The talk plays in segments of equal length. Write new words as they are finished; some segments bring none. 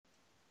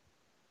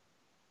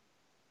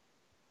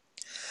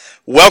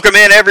Welcome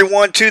in,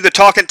 everyone, to the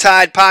Talkin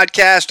Tide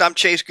podcast. I'm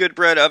Chase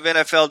Goodbread of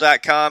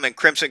NFL.com and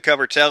Crimson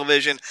Cover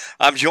Television.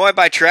 I'm joined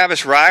by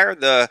Travis Reier,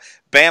 the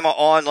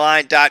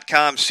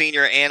BamaOnline.com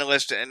senior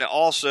analyst and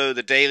also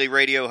the daily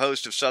radio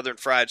host of Southern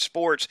Fried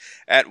Sports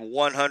at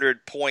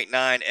 100.9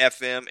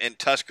 FM in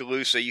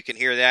Tuscaloosa. You can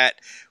hear that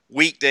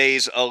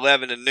weekdays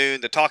 11 to noon.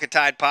 The Talkin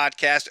Tide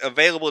podcast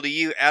available to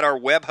you at our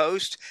web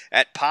host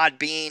at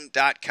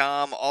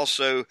podbean.com.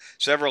 Also,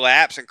 several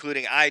apps,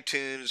 including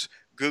iTunes,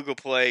 Google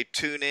Play,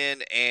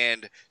 TuneIn,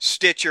 and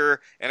Stitcher.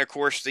 And, of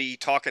course, the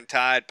Talkin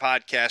Tide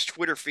podcast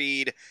Twitter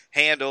feed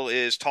handle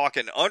is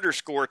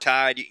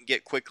Talkin_Tide. You can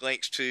get quick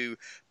links to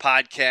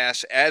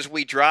podcasts as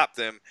we drop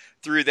them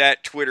through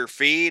that Twitter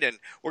feed. And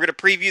we're going to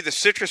preview the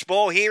Citrus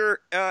Bowl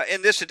here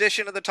in this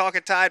edition of the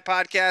Talkin Tide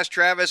podcast,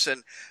 Travis.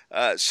 And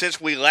since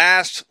we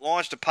last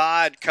launched a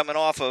pod coming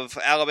off of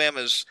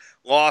Alabama's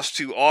loss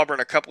to Auburn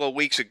a couple of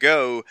weeks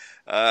ago,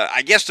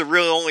 I guess the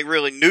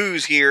only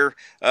news here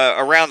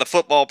around the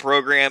football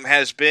program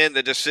has been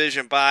the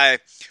decision by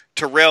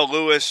Terrell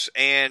Lewis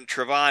and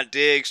Trevon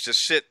Diggs to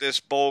sit this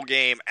bowl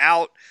game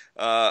out.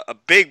 A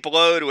big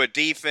blow to a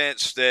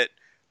defense that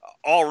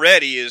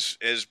already has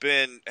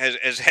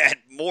had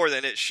more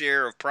than its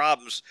share of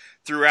problems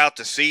throughout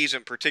the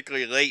season,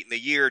 particularly late in the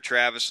year,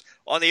 Travis.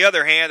 On the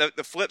other hand,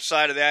 the flip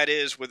side of that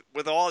is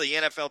with all the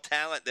NFL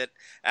talent that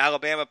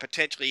Alabama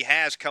potentially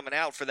has coming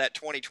out for that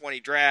 2020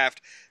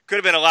 draft, could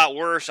have been a lot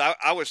worse.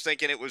 I was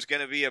thinking it was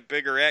going to be a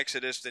bigger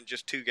exodus than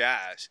just two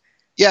guys.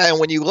 Yeah, and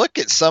when you look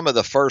at some of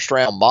the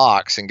first-round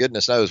mocks, and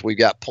goodness knows we've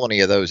got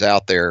plenty of those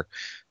out there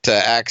to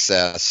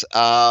access,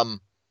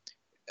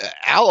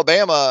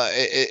 Alabama,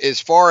 as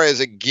far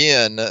as,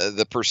 again,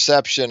 the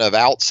perception of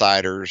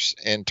outsiders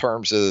in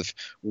terms of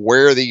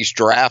where these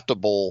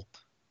draftable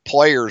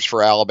players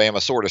for Alabama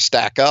sort of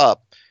stack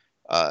up,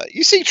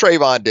 you see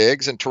Trevon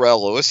Diggs and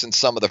Terrell Lewis in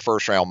some of the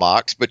first-round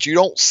mocks, but you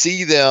don't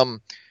see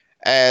them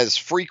as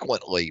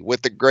frequently,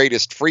 with the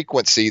greatest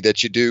frequency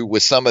that you do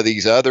with some of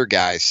these other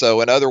guys.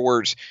 So, in other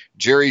words,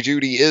 Jerry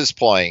Jeudy is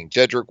playing,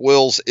 Jedrick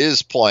Wills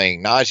is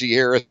playing, Najee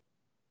Harris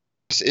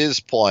is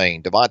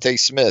playing, Devontae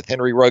Smith,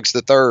 Henry Ruggs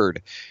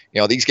III.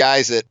 You know, these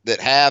guys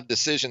that have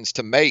decisions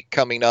to make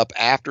coming up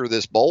after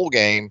this bowl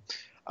game,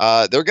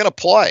 they're going to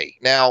play.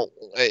 Now,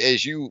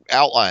 as you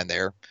outlined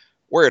there,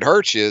 where it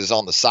hurts you is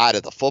on the side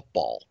of the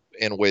football,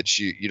 in which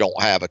you don't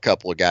have a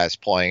couple of guys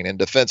playing. And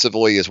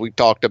defensively, as we've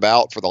talked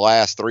about for the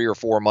last 3 or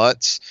 4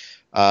 months,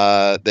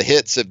 the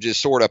hits have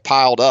just sort of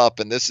piled up,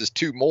 and this is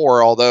 2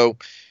 more, although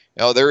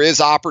there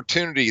is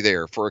opportunity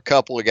there for a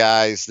couple of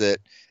guys that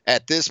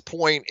at this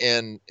point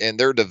in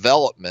their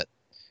development,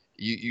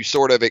 you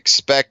sort of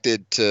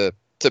expected to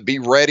be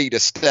ready to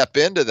step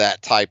into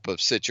that type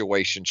of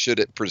situation should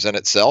it present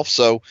itself.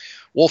 So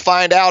we'll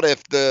find out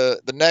if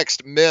the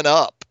next men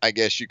up, I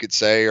guess you could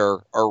say,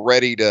 are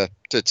ready to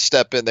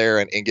step in there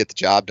and get the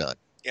job done.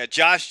 Yeah,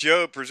 Josh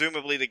Jobe,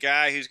 presumably the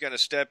guy who's going to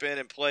step in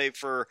and play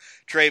for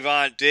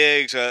Trevon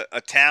Diggs, a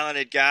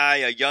talented guy,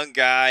 a young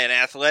guy, an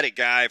athletic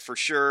guy for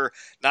sure,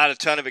 not a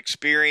ton of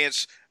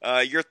experience.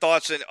 Your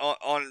thoughts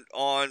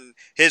on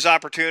his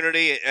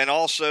opportunity and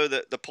also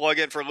the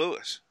plug-in for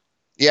Lewis?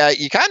 Yeah,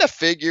 you kind of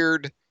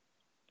figured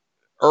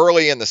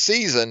early in the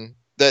season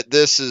that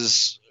this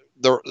is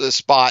the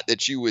spot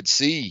that you would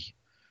see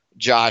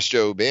Josh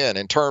Jobe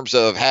in terms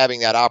of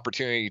having that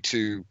opportunity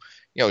to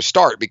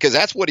start, because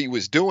that's what he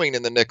was doing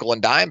in the nickel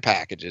and dime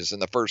packages in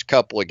the first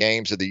couple of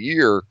games of the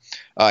year.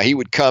 He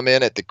would come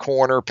in at the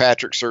corner.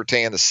 Patrick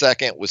Surtain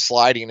II was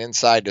sliding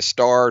inside to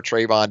star.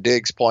 Trevon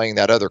Diggs playing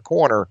that other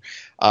corner.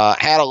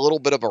 Had a little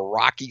bit of a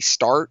rocky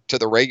start to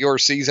the regular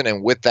season,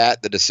 and with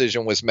that, the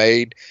decision was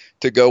made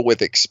to go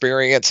with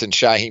experience and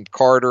Shaheem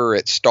Carter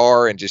at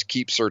star and just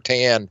keep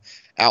Surtain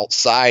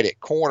outside at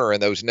corner in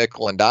those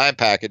nickel and dime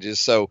packages.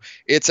 So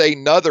it's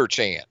another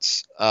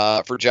chance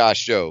for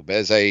Josh Jobe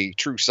as a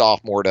true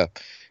sophomore to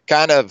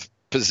kind of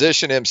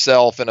position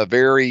himself in a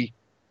very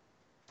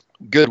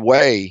good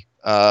way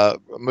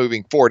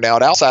moving forward. Now,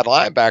 at outside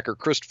linebacker,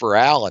 Christopher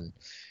Allen,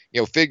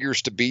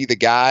 figures to be the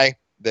guy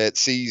that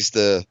sees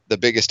the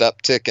biggest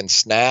uptick in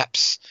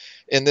snaps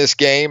in this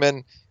game,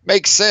 and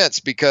makes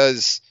sense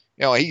because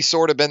he's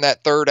sort of been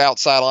that third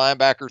outside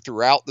linebacker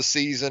throughout the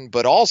season,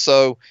 but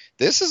also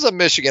this is a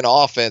Michigan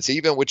offense,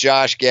 even with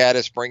Josh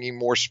Gaddis bringing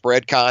more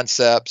spread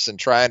concepts and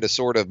trying to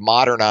sort of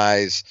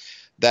modernize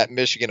that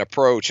Michigan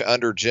approach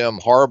under Jim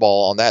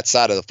Harbaugh on that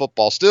side of the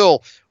football.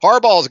 Still,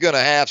 Harbaugh is going to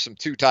have some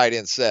 2 tight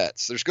end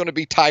sets. There's going to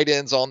be tight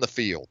ends on the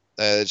field.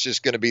 It's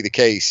just going to be the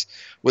case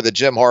with a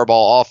Jim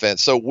Harbaugh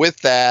offense. So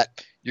with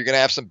that, you're going to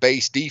have some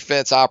base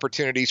defense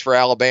opportunities for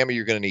Alabama.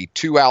 You're going to need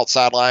 2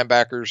 outside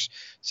linebackers.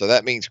 So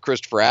that means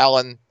Christopher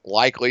Allen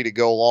likely to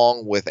go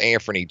along with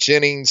Anthony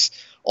Jennings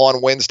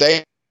on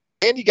Wednesday.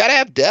 And you got to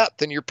have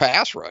depth in your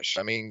pass rush.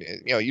 I mean,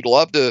 you'd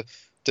love to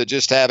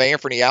just have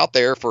Anthony out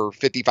there for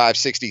 55,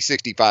 60,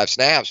 65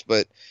 snaps,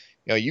 but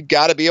you've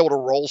got to be able to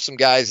roll some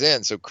guys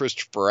in. So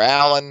Christopher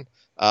Allen,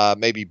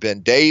 Maybe Ben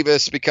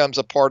Davis becomes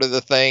a part of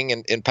the thing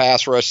in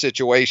pass rush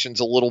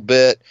situations a little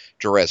bit.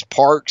 Jerez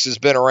Parks has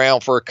been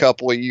around for a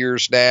couple of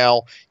years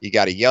now. You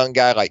got a young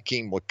guy like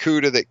Keem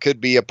Lakuta that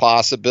could be a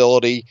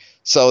possibility.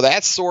 So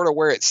that's sort of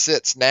where it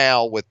sits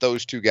now with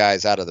those two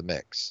guys out of the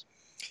mix.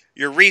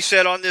 Your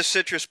reset on this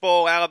Citrus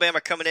Bowl: Alabama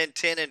coming in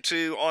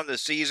 10-2 on the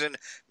season,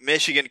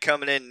 Michigan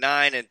coming in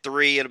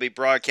 9-3. It'll be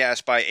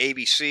broadcast by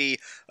ABC.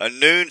 A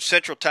noon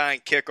Central Time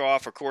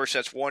kickoff. Of course,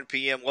 that's 1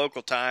 p.m.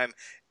 local time,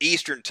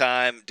 Eastern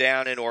Time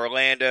down in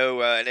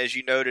Orlando. And as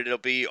you noted, it'll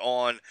be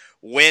on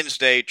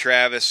Wednesday,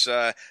 Travis.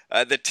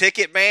 The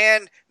ticket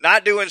man,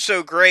 not doing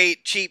so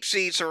great. Cheap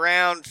seats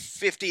around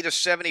 $50 to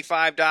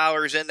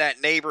 $75 in that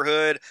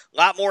neighborhood. A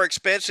lot more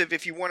expensive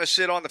if you want to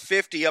sit on the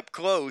 50 up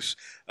close.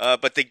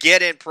 But the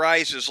get-in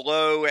price is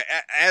low,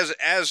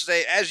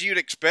 as you'd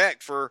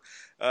expect for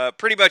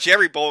pretty much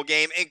every bowl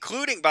game,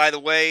 including, by the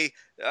way,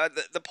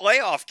 the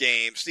playoff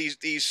games. These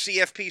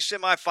CFP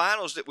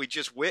semifinals that we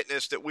just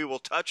witnessed, that we will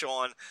touch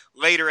on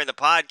later in the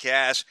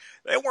podcast,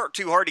 they weren't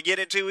too hard to get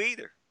into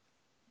either.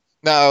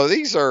 No,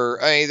 these are.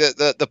 I mean,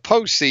 the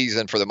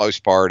postseason for the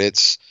most part,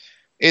 it's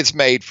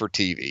made for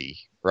TV,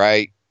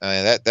 right? I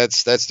mean,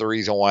 that's the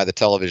reason why the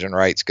television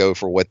rights go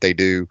for what they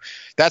do.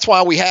 That's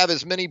why we have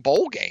as many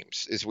bowl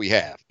games as we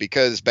have,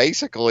 because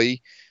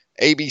basically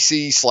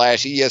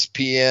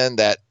ABC/ESPN,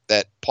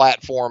 that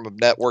platform of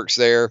networks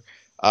there,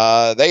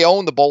 they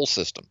own the bowl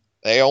system.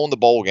 They own the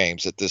bowl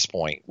games at this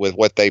point with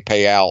what they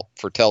pay out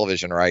for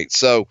television rights.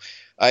 So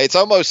it's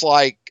almost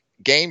like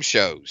game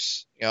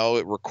shows,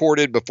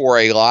 recorded before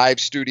a live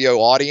studio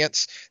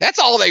audience. That's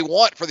all they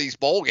want for these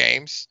bowl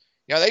games.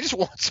 They just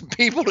want some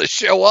people to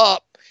show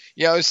up,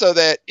 so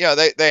that,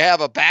 they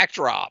have a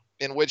backdrop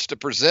in which to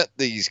present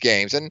these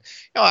games. And,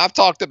 I've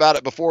talked about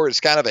it before. It's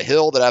kind of a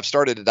hill that I've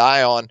started to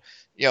die on.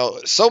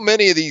 So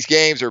many of these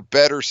games are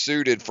better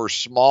suited for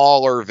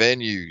smaller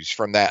venues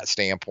from that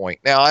standpoint.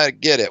 Now, I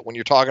get it. When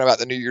you're talking about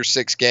the New Year's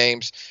Six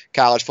games,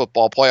 college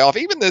football playoff,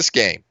 even this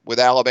game with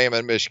Alabama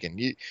and Michigan,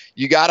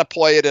 you got to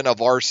play it in a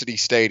varsity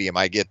stadium.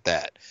 I get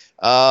that.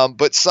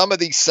 But some of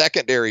these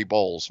secondary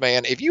bowls,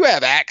 man, if you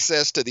have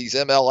access to these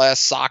MLS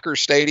soccer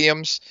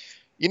stadiums,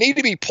 you need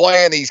to be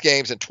playing these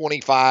games in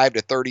 25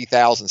 to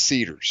 30,000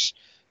 seaters,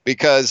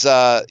 because,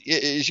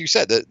 as you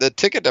said, the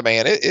ticket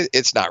demand,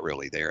 it's not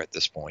really there at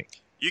this point.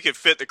 You can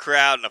fit the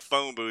crowd in a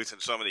phone booth in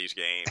some of these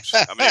games.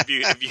 I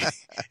mean,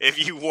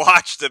 if you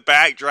watch the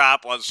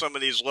backdrop on some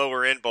of these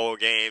lower end bowl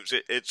games,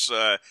 it's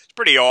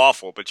pretty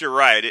awful. But you're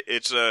right.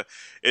 It's a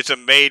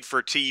made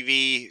for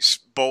TV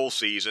bowl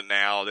season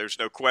now. There's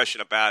no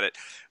question about it.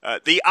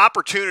 The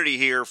opportunity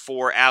here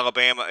for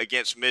Alabama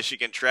against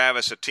Michigan,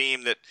 Travis, a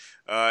team that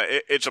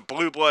it's a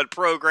blue blood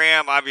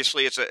program.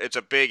 Obviously, it's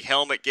a big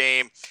helmet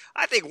game.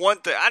 I think one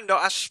thing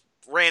I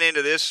ran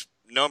into this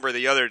number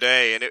the other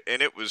day,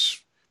 and it was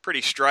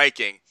pretty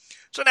striking.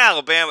 So in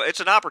Alabama, it's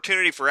an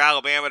opportunity for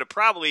Alabama to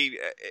probably,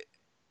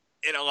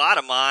 in a lot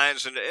of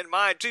minds, and in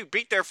mine too,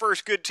 beat their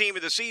first good team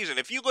of the season.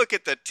 If you look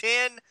at the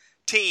 10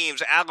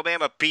 teams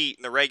Alabama beat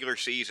in the regular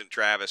season,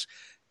 Travis,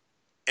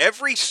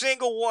 every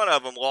single one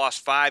of them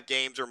lost 5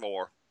 games or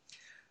more.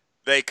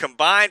 They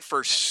combined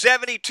for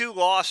 72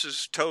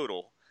 losses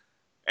total.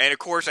 And, of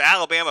course,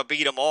 Alabama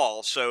beat them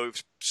all, so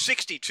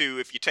 62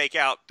 if you take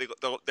out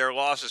their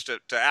losses to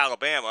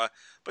Alabama.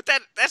 But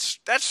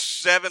that's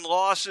 7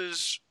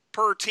 losses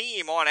per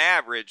team on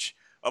average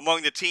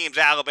among the teams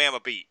Alabama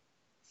beat.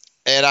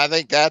 And I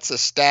think that's a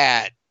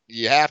stat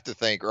you have to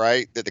think,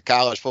 right, that the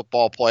College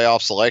Football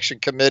Playoff Selection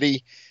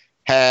Committee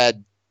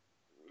had,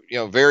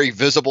 very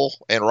visible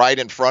and right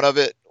in front of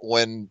it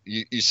when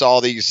you saw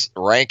these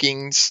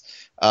rankings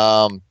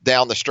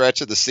down the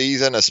stretch of the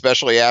season,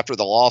 especially after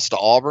the loss to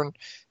Auburn.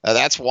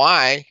 That's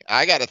why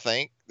I got to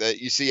think that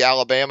you see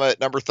Alabama at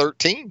number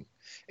 13.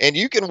 And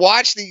you can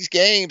watch these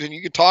games and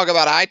you can talk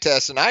about eye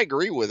tests, and I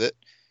agree with it.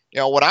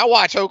 When I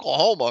watch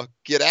Oklahoma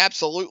get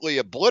absolutely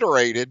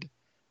obliterated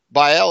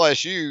by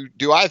LSU,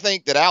 do I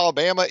think that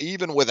Alabama,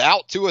 even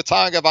without Tua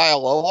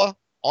Tagovailoa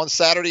on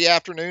Saturday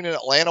afternoon in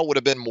Atlanta, would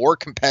have been more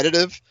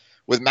competitive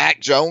with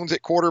Mac Jones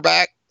at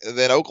quarterback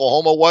than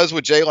Oklahoma was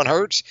with Jalen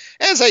Hurts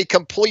as a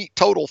complete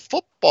total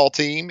football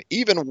team,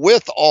 even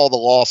with all the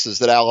losses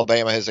that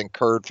Alabama has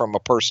incurred from a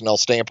personnel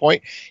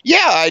standpoint?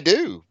 Yeah, I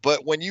do.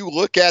 But when you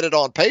look at it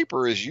on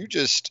paper, as you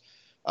just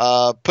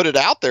put it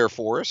out there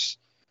for us,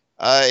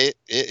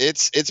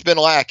 it's been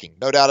lacking,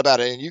 no doubt about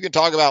it. And you can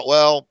talk about,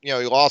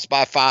 you lost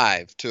by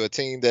 5 to a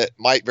team that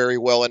might very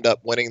well end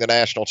up winning the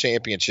national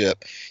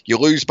championship. You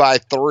lose by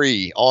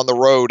 3 on the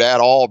road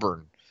at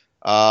Auburn.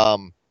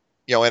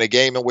 In a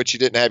game in which you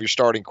didn't have your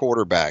starting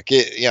quarterback.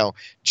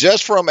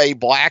 Just from a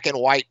black and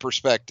white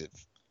perspective,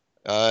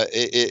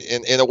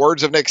 in the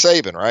words of Nick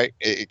Saban, right,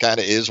 it kind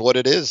of is what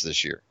it is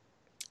this year.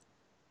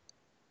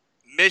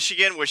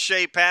 Michigan with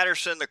Shea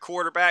Patterson, the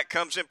quarterback,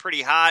 comes in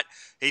pretty hot.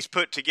 He's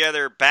put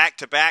together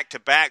back-to-back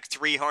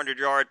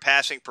 300-yard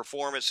passing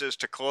performances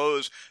to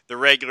close the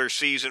regular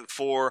season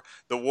for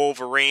the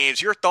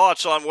Wolverines. Your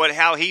thoughts on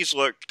how he's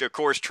looked, of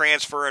course,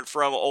 transferring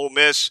from Ole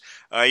Miss.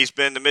 He's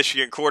been the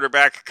Michigan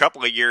quarterback a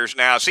couple of years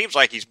now. Seems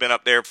like he's been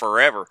up there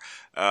forever,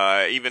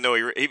 even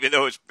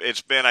though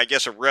it's been, I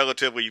guess, a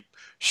relatively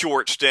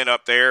short stint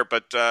up there.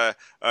 But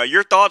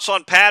your thoughts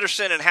on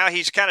Patterson and how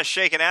he's kind of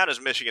shaken out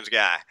as Michigan's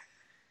guy?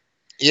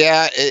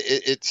 Yeah,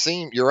 it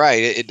seemed, you're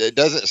right. It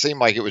doesn't seem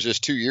like it was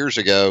just 2 years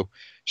ago.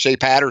 Shea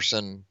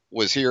Patterson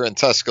was here in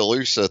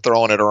Tuscaloosa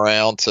throwing it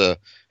around to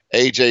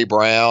A.J.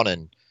 Brown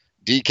and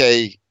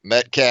DK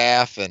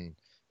Metcalf and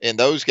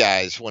those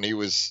guys when he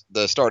was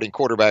the starting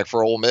quarterback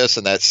for Ole Miss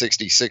in that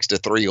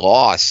 66-3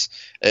 loss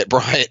at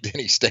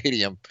Bryant-Denny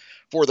Stadium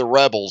for the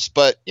Rebels.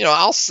 But,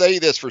 I'll say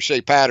this for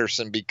Shea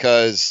Patterson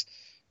because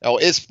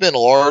it's been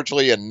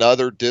largely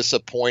another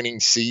disappointing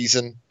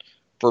season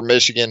for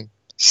Michigan.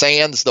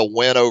 Sans the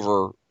win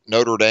over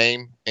Notre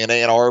Dame in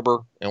Ann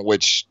Arbor, in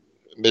which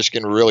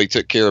Michigan really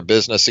took care of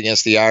business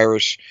against the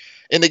Irish.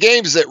 In the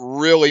games that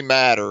really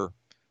matter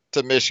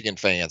to Michigan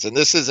fans, and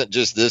this isn't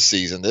just this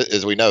season,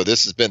 as we know,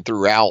 this has been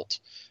throughout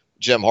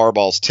Jim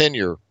Harbaugh's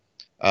tenure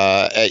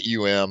at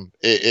UM.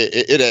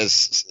 It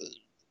has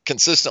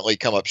consistently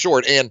come up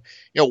short. And,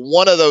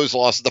 one of those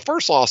losses, the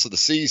first loss of the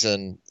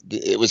season,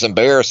 it was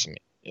embarrassing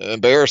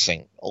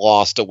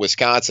loss to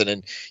Wisconsin.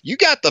 And you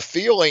got the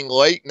feeling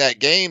late in that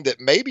game that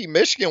maybe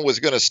Michigan was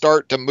going to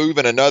start to move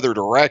in another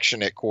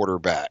direction at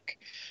quarterback.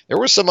 There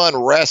was some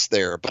unrest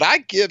there, but I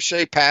give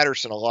Shea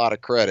Patterson a lot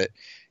of credit.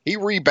 He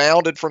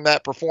rebounded from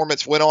that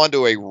performance, went on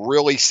to a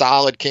really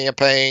solid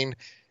campaign.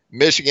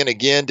 Michigan,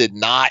 again, did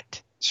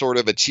not sort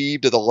of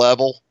achieve to the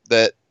level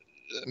that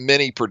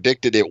many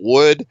predicted it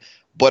would,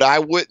 but I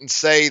wouldn't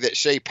say that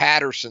Shea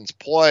Patterson's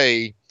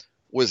play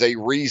was a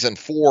reason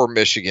for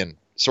Michigan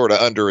sort of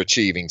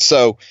underachieving.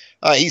 So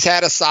he's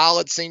had a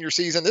solid senior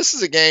season. This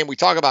is a game we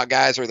talk about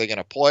guys, are they going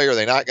to play? Are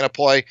they not going to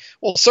play?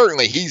 Well,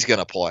 certainly he's going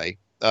to play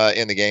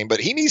in the game, but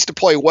he needs to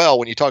play well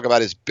when you talk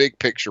about his big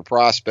picture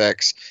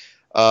prospects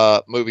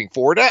moving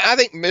forward. I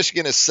think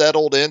Michigan has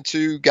settled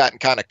into, gotten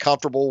kind of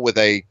comfortable with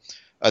a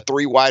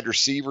 3 wide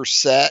receiver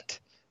set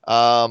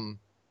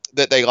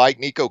that they like.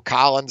 Nico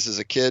Collins is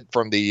a kid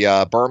from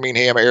the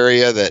Birmingham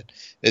area that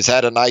has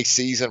had a nice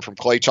season from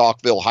Clay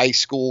Chalkville High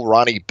School.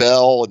 Ronnie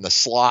Bell in the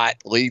slot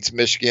leads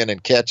Michigan in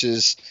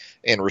catches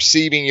and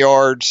receiving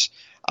yards.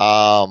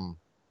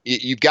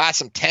 You've got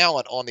some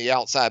talent on the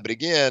outside, but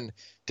again,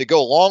 to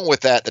go along with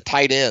that, the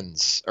tight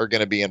ends are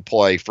going to be in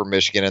play for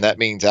Michigan, and that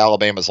means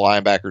Alabama's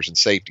linebackers and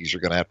safeties are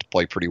going to have to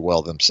play pretty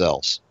well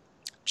themselves.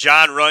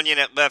 John Runyon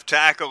at left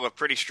tackle, a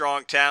pretty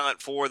strong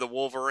talent for the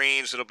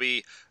Wolverines. It'll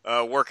be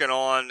working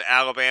on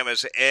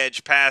Alabama's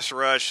edge pass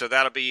rush, so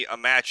that'll be a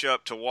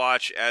matchup to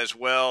watch as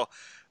well.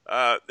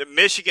 The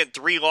Michigan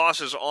 3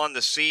 losses on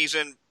the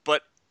season,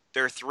 but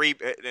they're 3,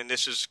 and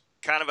this is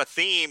kind of a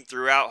theme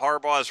throughout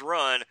Harbaugh's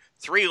run.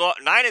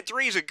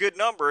 9-3 is a good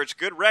number; it's a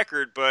good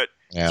record, but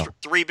yeah.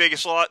 three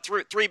biggest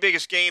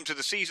games of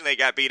the season they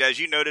got beat, as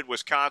you noted,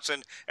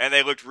 Wisconsin, and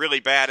they looked really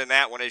bad in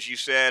that one, as you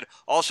said.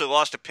 Also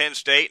lost to Penn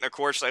State, and of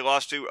course they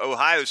lost to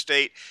Ohio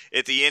State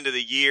at the end of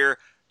the year.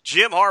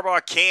 Jim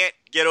Harbaugh can't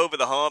get over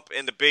the hump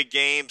in the big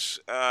games.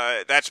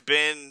 That's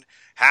been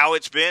how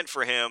it's been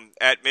for him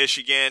at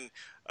Michigan.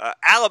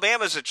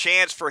 Alabama's a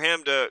chance for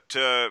him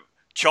to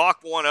chalk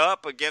one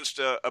up against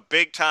a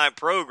big-time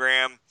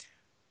program.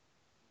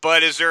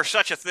 But is there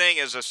such a thing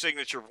as a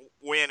signature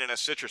win in a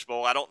Citrus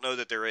Bowl? I don't know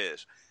that there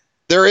is.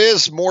 There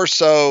is more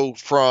so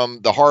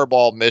from the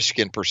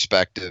Harbaugh-Michigan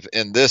perspective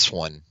in this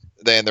one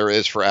than there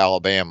is for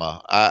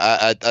Alabama.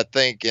 I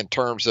think in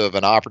terms of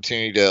an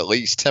opportunity to at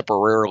least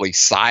temporarily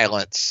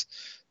silence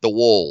the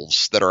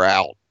Wolves that are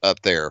out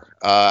up there,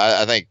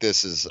 I think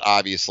this is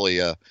obviously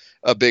a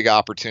big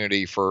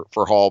opportunity for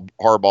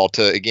Harbaugh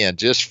to, again,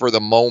 just for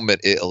the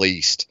moment at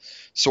least,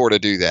 sort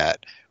of do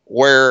that.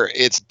 Where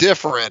it's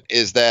different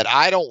is that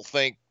I don't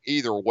think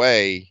either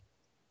way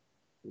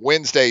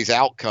Wednesday's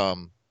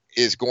outcome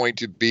is going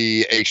to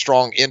be a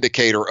strong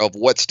indicator of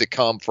what's to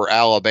come for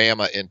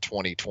Alabama in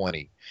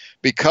 2020,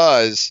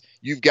 because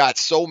you've got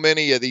so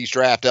many of these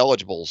draft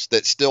eligibles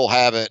that still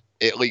haven't,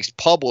 at least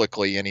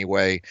publicly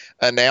anyway,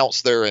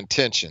 announced their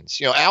intentions.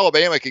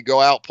 Alabama could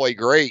go out, play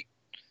great,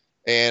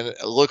 and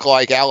look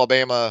like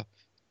Alabama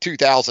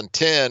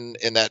 2010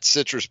 in that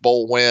Citrus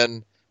Bowl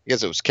win. I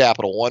guess it was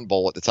Capital One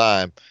Bowl at the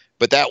time,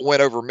 but that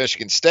went over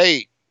Michigan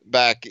State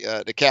back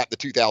to cap the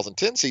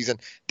 2010 season.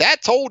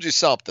 That told you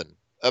something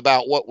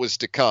about what was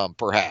to come,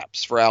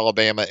 perhaps, for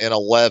Alabama in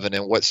 11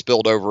 and what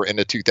spilled over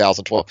into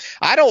 2012.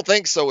 I don't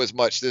think so as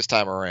much this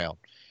time around.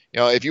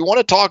 If you want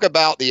to talk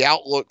about the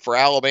outlook for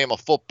Alabama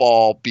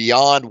football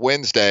beyond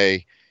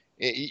Wednesday,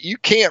 you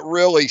can't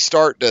really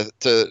start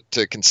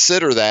to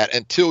consider that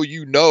until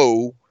you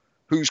know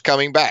who's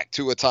coming back.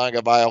 Tua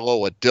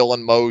Tagovailoa,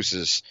 Dylan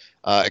Moses,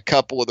 a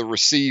couple of the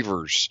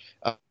receivers,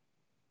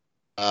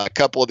 a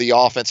couple of the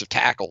offensive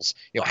tackles.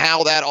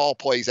 How that all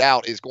plays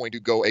out is going to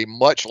go a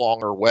much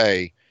farther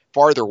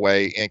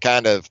way, in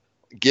kind of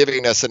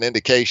giving us an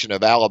indication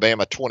of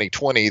Alabama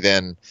 2020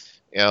 than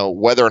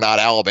whether or not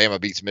Alabama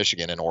beats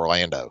Michigan in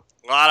Orlando.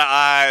 A lot of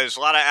eyes, a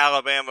lot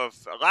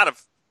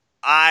of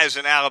eyes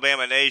in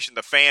Alabama Nation.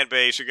 The fan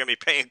base are going to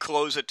be paying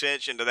close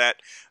attention to that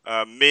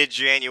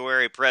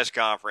mid-January press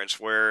conference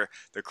where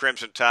the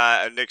Crimson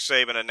Tide, Nick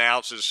Saban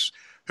announces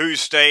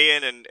who's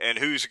staying and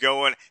who's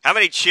going. How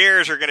many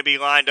chairs are going to be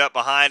lined up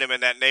behind him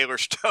in that Naylor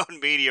Stone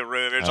media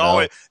room?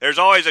 There's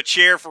always a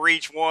chair for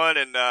each one,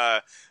 and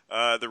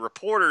the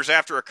reporters,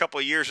 after a couple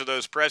of years of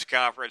those press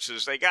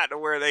conferences, they got to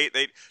where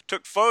they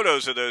took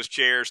photos of those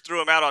chairs, threw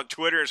them out on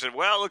Twitter, and said,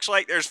 well, it looks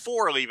like there's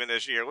 4 leaving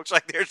this year. It looks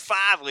like there's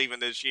 5 leaving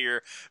this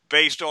year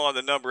based on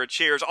the number of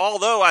chairs.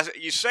 Although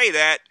you say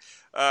that,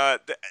 I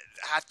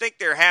think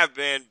there have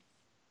been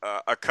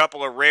a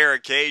couple of rare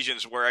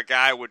occasions where a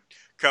guy would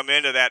come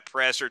into that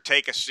presser,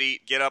 take a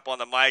seat, get up on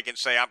the mic, and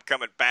say, I'm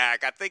coming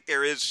back. I think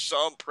there is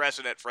some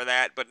precedent for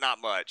that, but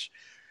not much.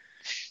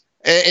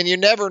 And you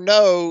never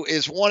know,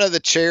 is one of the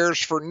chairs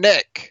for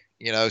Nick?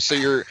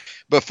 So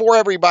before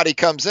everybody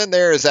comes in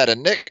there, is that a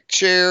Nick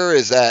chair?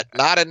 Is that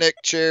not a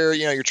Nick chair?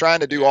 You're trying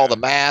to do all the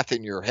math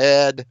in your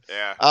head.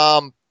 Yeah.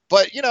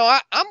 But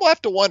I'm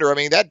left to wonder. I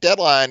mean, that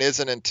deadline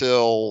isn't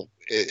until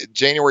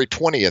January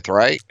 20th,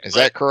 right? Is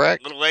that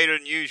correct? A little later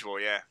than usual,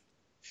 yeah.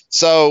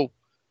 So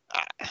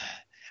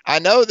I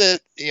know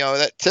that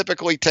that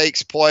typically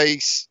takes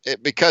place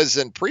because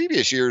in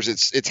previous years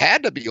it's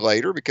had to be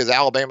later because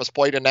Alabama's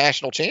played in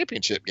national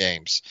championship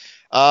games.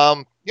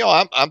 I'm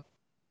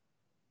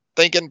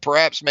thinking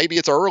perhaps maybe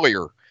it's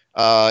earlier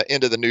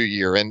into the new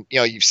year. And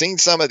you've seen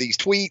some of these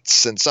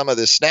tweets and some of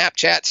this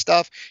Snapchat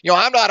stuff.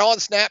 I'm not on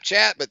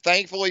Snapchat, but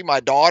thankfully my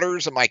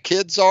daughters and my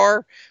kids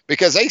are,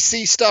 because they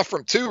see stuff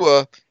from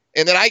Tua,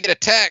 and then I get a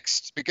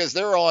text because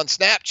they're on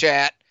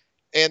Snapchat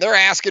and they're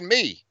asking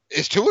me,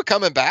 is Tua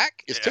coming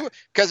back? Tua?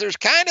 Because there's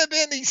kind of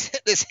been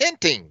this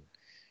hinting,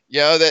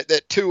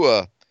 that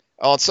Tua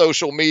on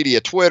social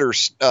media, Twitter,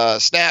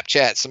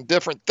 Snapchat, some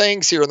different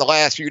things here in the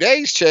last few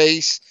days,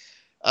 Chase,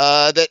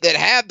 that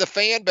have the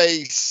fan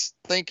base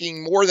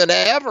thinking more than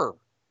ever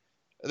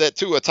that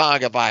Tua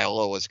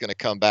Tagovailoa is going to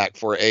come back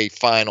for a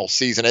final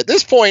season. At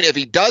this point, if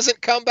he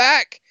doesn't come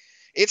back,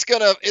 it's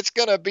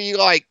gonna be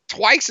like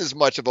twice as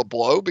much of a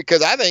blow,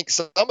 because I think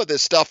some of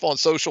this stuff on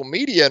social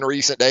media in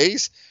recent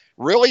days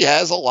really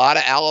has a lot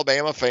of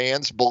Alabama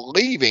fans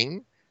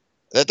believing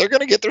that they're going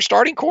to get their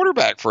starting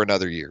quarterback for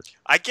another year.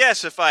 I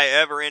guess if I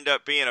ever end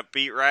up being a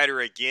beat writer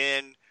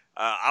again,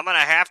 I'm going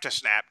to have to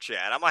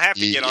Snapchat. I'm going to have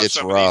to get on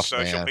some of these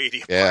social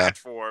media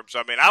platforms.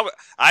 I mean,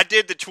 I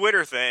did the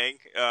Twitter thing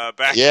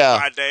back in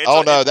my day.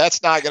 No,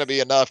 that's not going to be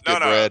enough,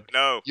 Goodbread.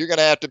 No. You're going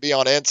to have to be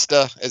on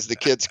Insta, as the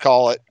kids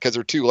call it, because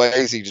they're too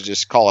lazy to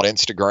just call it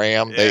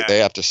Instagram. Yeah. They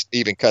have to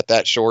even cut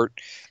that short.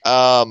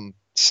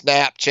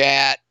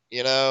 Snapchat,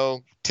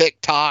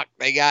 TikTok,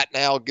 they got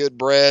now,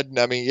 Goodbread.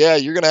 I mean,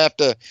 you're going to have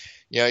to,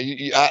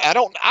 I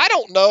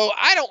don't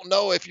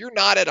know if you're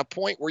not at a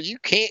point where you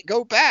can't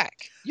go back.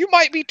 You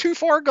might be too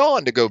far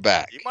gone to go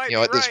back. You might be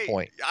at this right.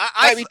 point.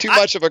 Might be too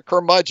much of a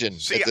curmudgeon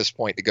at this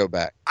point to go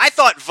back. I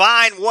thought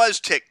Vine was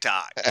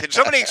TikTok. Can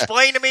somebody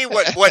explain to me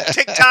what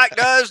TikTok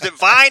does that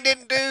Vine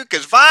didn't do?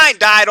 Because Vine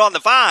died on the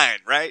vine,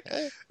 right?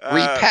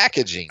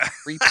 Repackaging,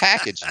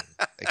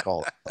 they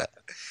call it that.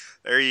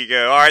 There you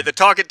go. All right, the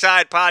Talkin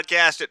Tide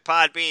podcast at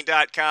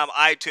podbean.com,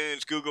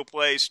 iTunes, Google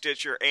Play,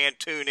 Stitcher, and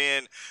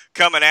TuneIn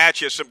coming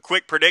at you. Some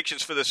quick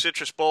predictions for the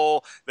Citrus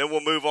Bowl. Then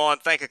we'll move on,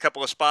 thank a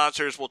couple of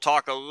sponsors. We'll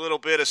talk a little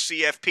bit of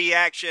CFP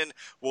action.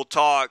 We'll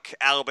talk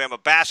Alabama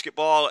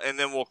basketball, and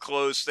then we'll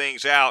close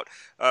things out.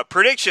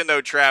 Prediction, though,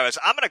 Travis,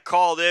 I'm going to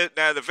call this.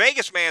 Now, the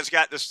Vegas man's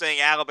got this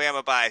thing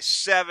Alabama by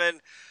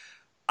 7.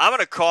 I'm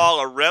going to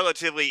call a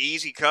relatively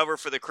easy cover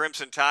for the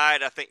Crimson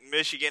Tide. I think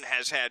Michigan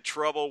has had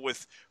trouble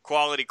with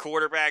quality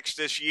quarterbacks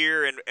this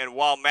year, and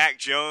while Mac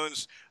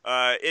Jones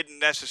isn't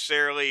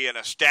necessarily an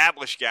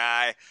established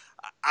guy,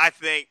 I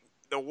think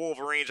the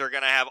Wolverines are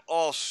going to have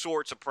all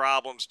sorts of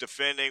problems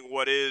defending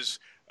what is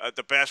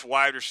the best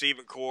wide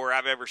receiving core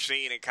I've ever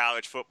seen in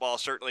college football,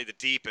 certainly the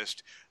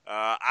deepest.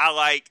 I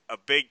like a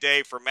big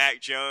day for Mac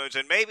Jones,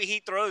 and maybe he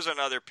throws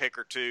another pick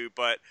or two,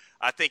 but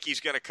I think he's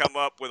going to come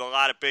up with a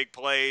lot of big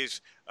plays,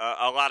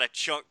 a lot of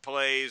chunk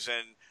plays,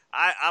 and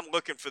I'm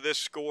looking for this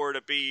score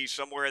to be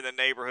somewhere in the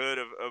neighborhood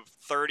of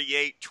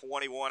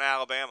 38-21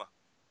 Alabama.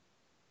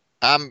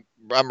 I'm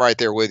right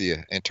there with you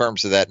in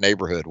terms of that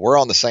neighborhood. We're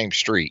on the same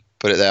street,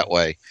 put it that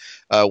way,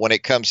 when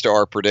it comes to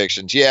our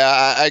predictions.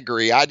 Yeah, I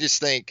agree. I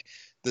just think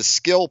the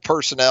skill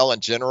personnel in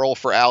general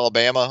for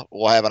Alabama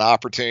will have an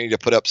opportunity to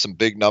put up some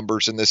big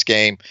numbers in this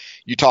game.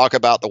 You talk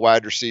about the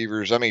wide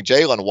receivers. I mean,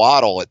 Jalen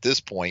Waddle at this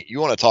point, you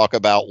want to talk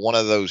about one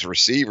of those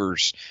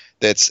receivers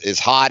that's as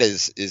hot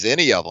as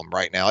any of them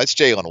right now. It's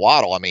Jalen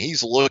Waddle. I mean,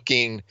 he's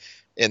looking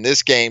in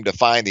this game to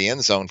find the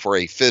end zone for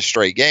a fifth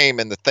straight game.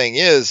 And the thing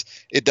is,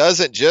 it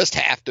doesn't just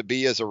have to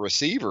be as a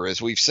receiver,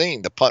 as we've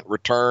seen the punt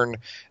return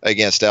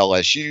against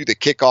LSU, the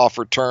kickoff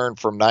return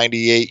from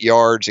 98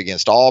 yards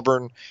against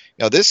Auburn.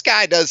 This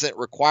guy doesn't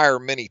require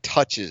many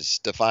touches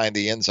to find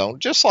the end zone,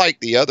 just like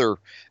the other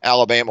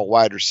Alabama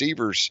wide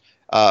receivers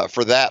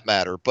for that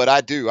matter. But I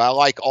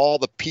like all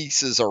the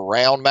pieces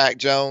around Mac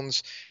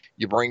Jones.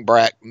 You bring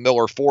back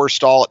Miller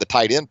Forrestall at the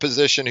tight end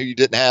position, who you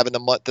didn't have in the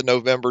month of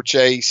November,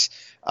 Chase.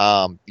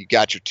 You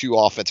got your two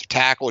offensive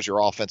tackles.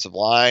 Your offensive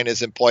line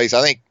is in place.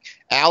 I think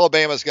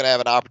Alabama's going to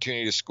have an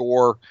opportunity to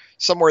score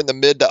somewhere in the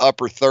mid to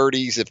upper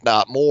 30s, if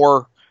not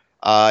more.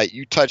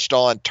 You touched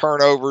on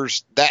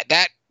turnovers.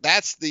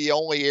 That's the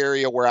only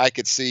area where I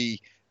could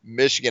see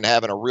Michigan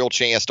having a real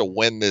chance to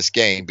win this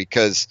game,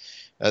 because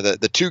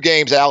the two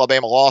games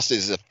Alabama lost,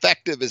 as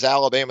effective as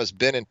Alabama's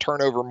been in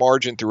turnover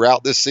margin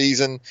throughout this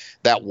season,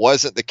 that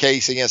wasn't the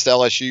case against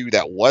LSU.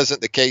 That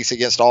wasn't the case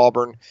against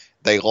Auburn.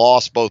 They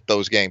lost both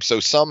those games. So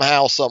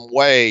somehow, some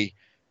way,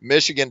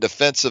 Michigan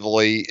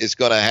defensively is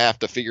going to have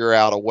to figure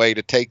out a way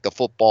to take the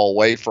football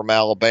away from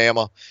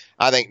Alabama.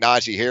 I think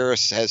Najee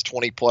Harris has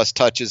 20-plus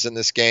touches in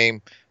this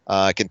game.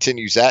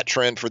 Continues that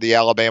trend for the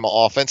Alabama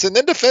offense. And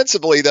then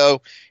defensively,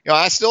 though,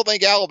 I still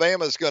think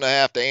Alabama is going to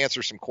have to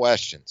answer some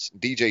questions.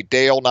 DJ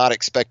Dale not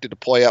expected to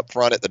play up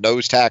front at the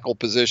nose tackle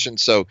position,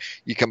 so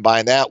you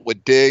combine that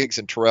with Diggs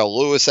and Terrell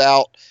Lewis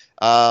out.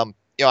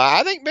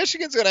 I think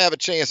Michigan's going to have a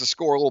chance to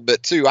score a little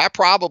bit too. I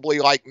probably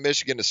like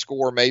Michigan to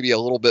score maybe a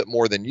little bit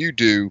more than you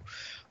do,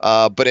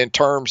 but in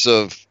terms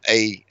of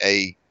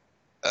a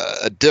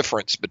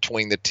difference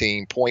between the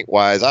team point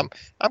wise, I'm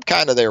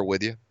kind of there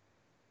with you.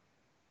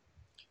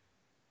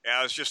 Yeah,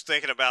 I was just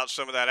thinking about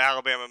some of that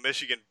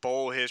Alabama-Michigan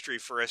Bowl history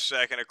for a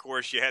second. Of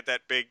course, you had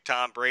that big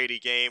Tom Brady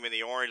game in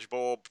the Orange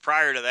Bowl.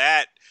 Prior to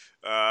that,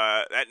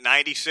 that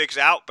 96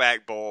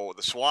 Outback Bowl,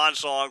 the swan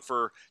song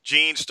for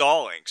Gene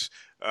Stallings.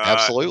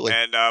 Absolutely.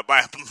 And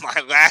my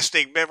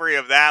lasting memory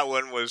of that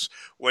one was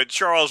when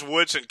Charles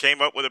Woodson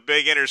came up with a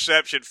big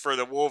interception for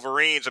the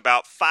Wolverines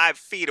about 5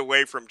 feet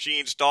away from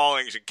Gene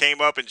Stallings and came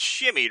up and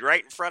shimmied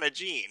right in front of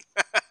Gene.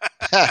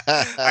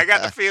 I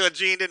got the feeling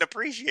Gene didn't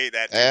appreciate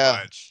that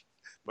too much.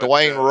 But,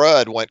 Dwayne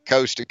Rudd went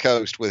coast to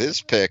coast with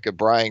his pick of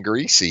Brian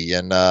Greasy,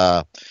 and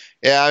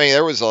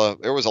there was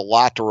a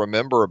lot to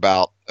remember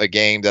about a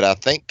game that I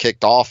think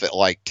kicked off at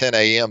like 10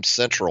 a.m.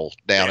 Central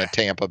down in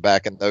Tampa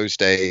back in those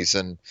days,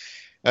 and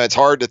it's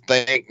hard to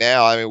think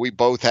now. I mean, we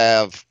both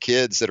have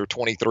kids that are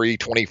 23,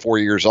 24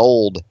 years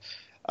old.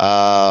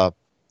 I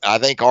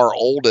think our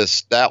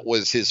oldest, that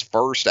was his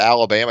first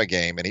Alabama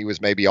game, and he was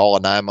maybe all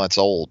of 9 months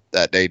old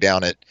that day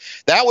that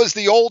was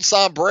the old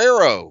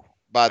Sombrero,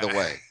 by the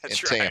way, in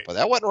Tampa. Right.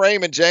 That wasn't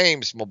Raymond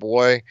James, my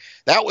boy.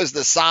 That was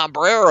the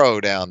Sombrero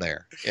down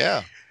there.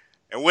 Yeah.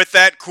 And with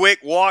that quick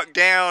walk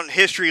down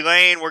history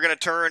lane, we're going to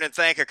turn and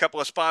thank a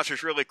couple of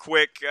sponsors really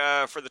quick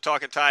for the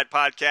Talkin Tide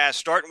podcast,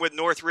 starting with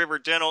North River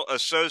Dental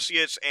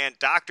Associates and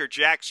Dr.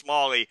 Jack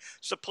Smalley.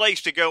 It's the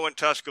place to go in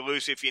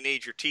Tuscaloosa if you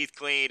need your teeth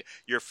cleaned,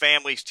 your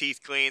family's teeth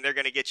cleaned. They're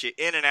going to get you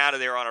in and out of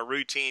there on a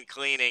routine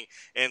cleaning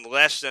in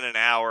less than an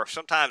hour,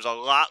 sometimes a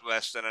lot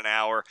less than an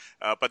hour,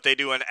 but they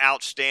do an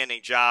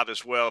outstanding job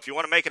as well. If you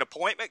want to make an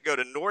appointment, go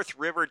to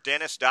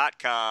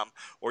northriverdentist.com,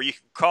 or you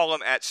can call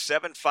them at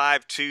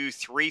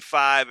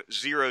 752-3506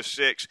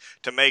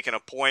 to make an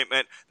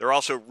appointment. They're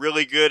also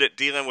really good at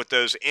dealing with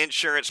those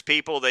insurance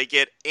people. They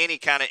get any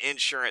kind of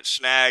insurance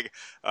snag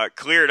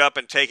cleared up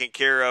and taken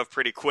care of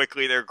pretty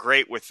quickly. They're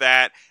great with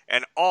that,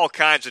 and all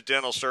kinds of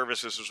dental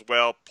services as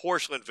well.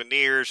 Porcelain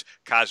veneers,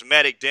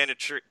 cosmetic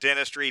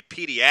dentistry,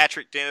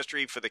 pediatric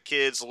dentistry for the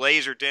kids,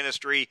 laser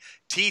dentistry,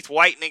 teeth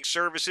whitening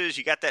services.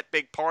 You got that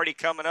big party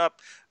coming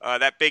up,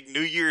 that big New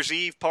Year's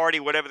Eve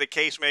party, whatever the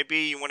case may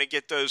be. You want to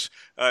get those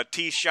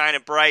teeth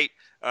shining bright.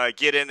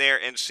 Get in there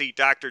and see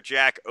Dr.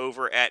 Jack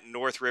over at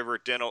North River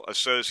Dental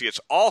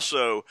Associates.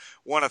 Also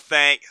want to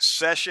thank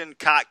Session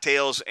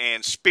Cocktails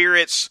and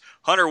Spirits.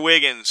 Hunter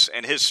Wiggins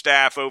and his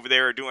staff over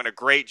there are doing a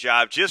great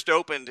job. Just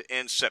opened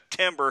in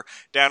September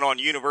down on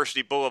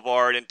University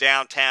Boulevard in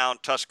downtown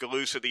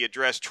Tuscaloosa. The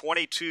address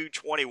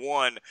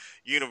 2221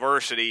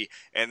 University,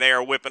 and they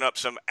are whipping up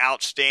some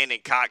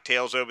outstanding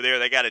cocktails over there.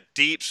 They got a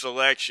deep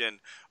selection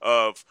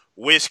of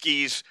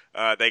whiskeys.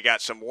 They got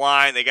some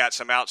wine. They got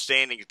some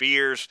outstanding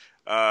beers.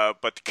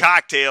 But the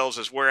cocktails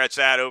is where it's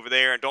at over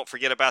there. And don't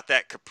forget about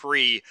that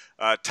Capri,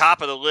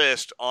 top of the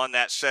list on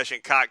that Session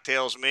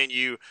Cocktails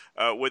menu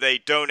with a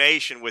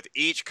donation with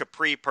each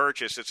Capri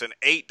purchase. It's an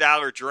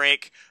 $8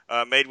 drink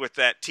made with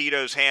that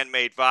Tito's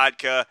handmade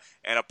vodka,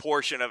 and a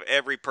portion of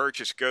every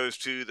purchase goes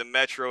to the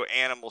Metro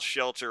Animal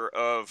Shelter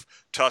of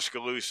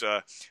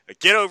Tuscaloosa.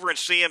 Get over and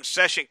see them,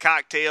 Session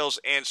Cocktails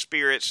and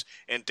Spirits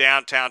in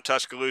downtown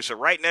Tuscaloosa,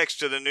 right next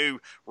to the new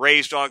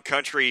Raised on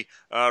Country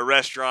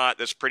restaurant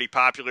that's pretty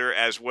popular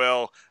as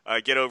well.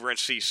 Get over and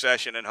see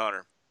Session and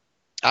Hunter.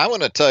 I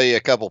want to tell you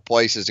a couple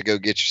places to go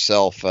get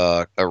yourself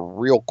a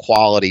real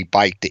quality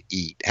bite to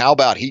eat. How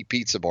about Heat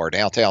Pizza Bar,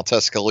 downtown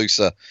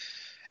Tuscaloosa?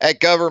 at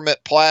Government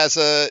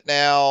Plaza.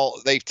 Now,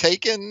 they've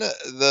taken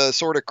the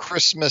sort of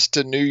Christmas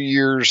to New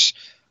Year's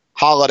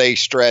holiday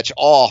stretch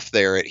off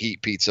there at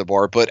Heat Pizza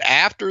Bar, but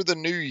after the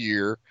new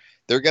year,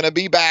 they're going to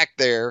be back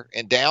there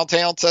in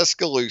downtown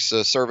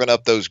Tuscaloosa serving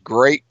up those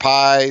great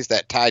pies,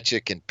 that Thai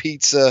chicken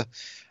pizza.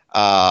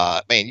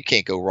 Man, you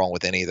can't go wrong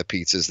with any of the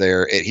pizzas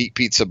there at Heat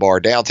Pizza Bar,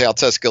 downtown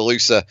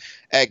Tuscaloosa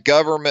at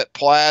Government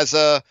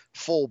Plaza.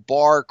 Full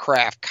bar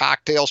craft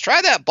cocktails.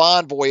 Try that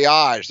Bon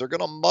Voyage. They're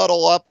going to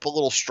muddle up a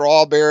little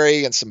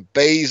strawberry and some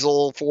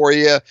basil for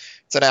you.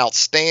 It's an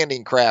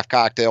outstanding craft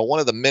cocktail,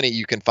 one of the many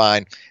you can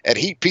find at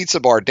Heat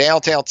Pizza Bar,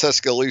 downtown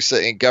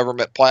Tuscaloosa in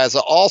Government Plaza.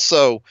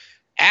 Also,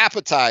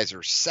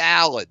 appetizers,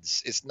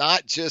 salads. It's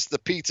not just the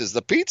pizzas.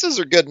 The pizzas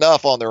are good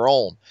enough on their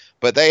own,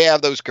 but they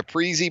have those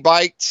caprese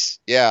bites.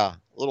 Yeah,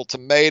 little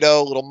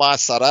tomato, little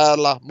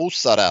mozzarella.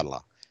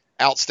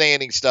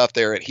 Outstanding stuff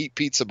there at Heat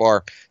Pizza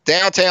Bar,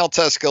 downtown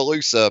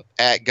Tuscaloosa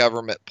at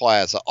Government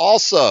Plaza.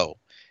 Also,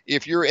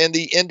 if you're in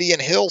the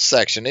Indian Hill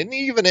section, and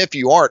even if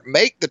you aren't,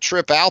 make the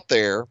trip out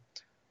there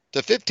to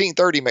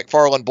 1530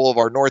 McFarland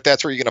Boulevard North.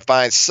 That's where you're going to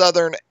find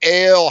Southern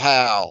Ale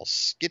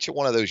House. Get you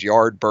one of those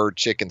Yardbird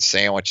chicken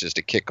sandwiches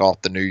to kick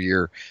off the new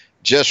year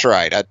just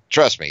right.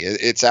 Trust me,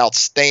 it's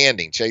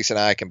outstanding. Chase and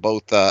I can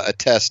both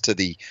attest to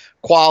the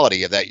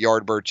quality of that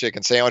Yardbird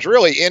chicken sandwich.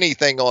 Really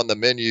anything on the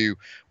menu,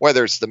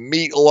 whether it's the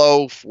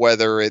meatloaf,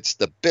 whether it's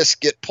the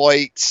biscuit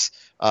plates.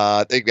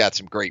 They've got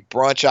some great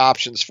brunch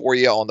options for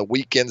you on the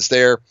weekends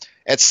there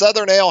at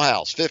Southern Ale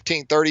House,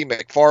 1530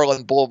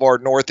 McFarland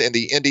Boulevard North in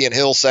the Indian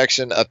Hill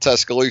section of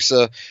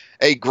Tuscaloosa.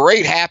 A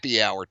great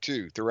happy hour,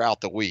 too,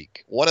 throughout the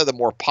week. One of the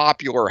more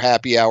popular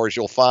happy hours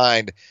you'll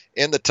find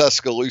in the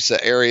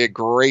Tuscaloosa area.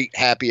 Great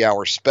happy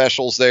hour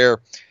specials there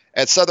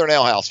at Southern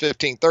Ale House,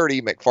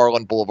 1530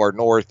 McFarland Boulevard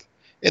North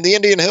in the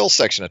Indian Hill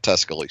section of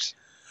Tuscaloosa.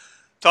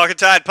 Talkin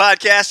Tide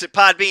podcast at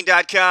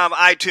podbean.com,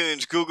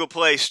 iTunes, Google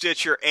Play,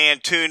 Stitcher,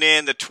 and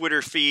TuneIn. The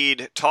Twitter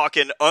feed,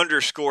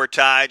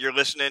 Talkin_Tide. You're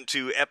listening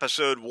to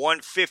episode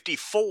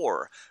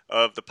 154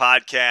 of the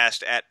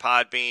podcast at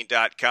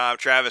podbean.com.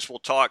 Travis, we'll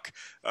talk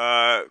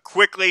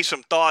quickly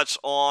some thoughts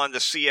on the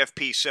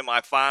CFP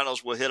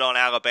semifinals. We'll hit on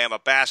Alabama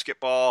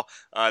basketball.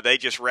 They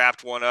just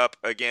wrapped one up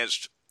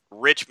against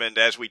Richmond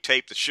as we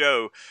tape the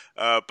show.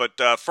 But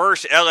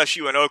first,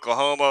 LSU and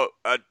Oklahoma,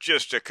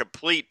 just a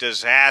complete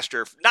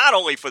disaster, not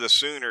only for the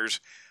Sooners,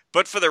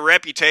 but for the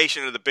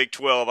reputation of the Big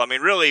 12. I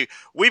mean, really,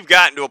 we've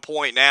gotten to a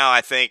point now,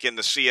 I think, in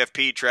the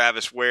CFP,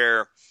 Travis,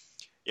 where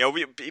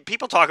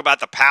people talk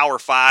about the Power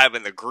Five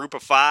and the Group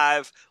of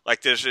Five,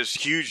 like there's this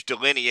huge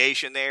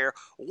delineation there.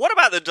 What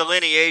about the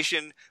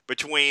delineation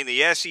between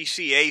the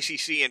SEC,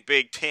 ACC, and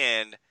Big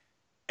Ten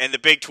and the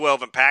Big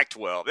 12 and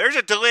Pac-12? There's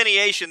a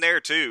delineation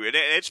there, too, and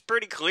it's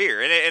pretty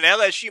clear, and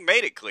LSU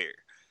made it clear.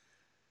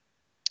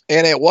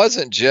 And it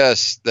wasn't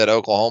just that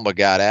Oklahoma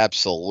got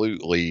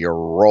absolutely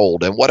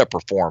rolled, and what a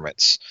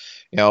performance.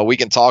 We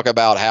can talk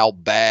about how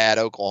bad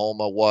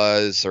Oklahoma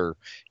was, or,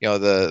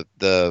 the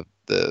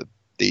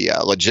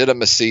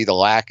legitimacy,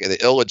 the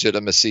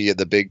illegitimacy of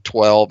the Big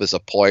 12 as a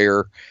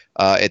player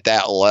at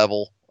that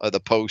level of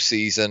the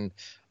postseason.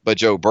 But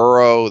Joe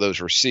Burrow,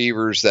 those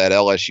receivers, that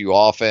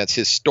LSU offense,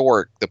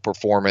 historic, the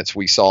performance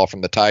we saw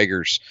from the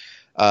Tigers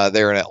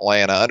there in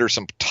Atlanta under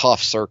some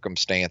tough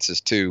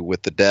circumstances, too,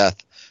 with the death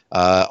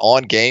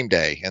on game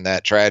day and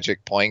that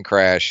tragic plane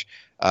crash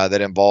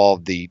that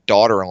involved the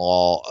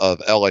daughter-in-law of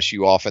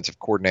LSU offensive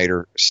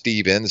coordinator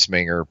Steve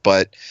Ensminger.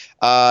 But,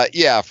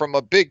 from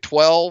a Big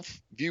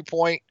 12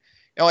 viewpoint,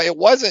 it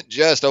wasn't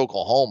just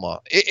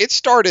Oklahoma. It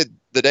started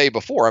the day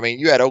before. I mean,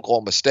 you had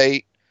Oklahoma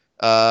State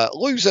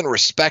lose in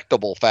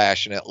respectable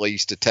fashion, at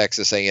least, to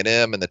Texas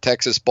A&M in the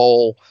Texas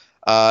Bowl.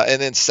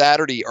 And then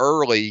Saturday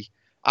early,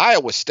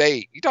 Iowa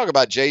State. You talk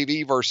about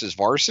JV versus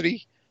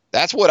varsity.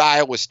 That's what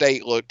Iowa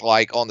State looked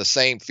like on the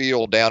same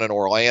field down in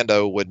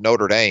Orlando with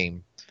Notre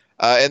Dame.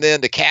 And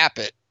then to cap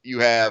it,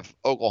 you have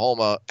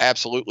Oklahoma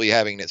absolutely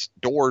having its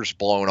doors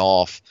blown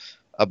off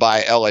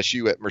by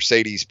LSU at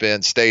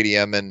Mercedes-Benz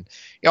Stadium. And,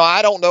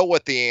 I don't know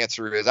what the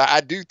answer is.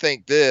 I do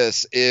think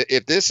this,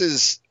 if this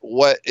is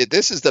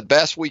the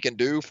best we can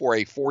do for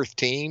a fourth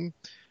team,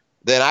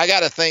 then I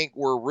got to think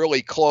we're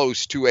really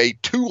close to a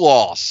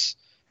 2-loss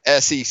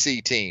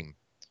SEC team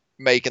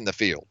making the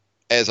field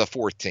as a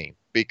fourth team.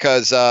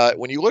 Because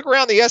when you look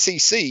around the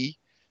SEC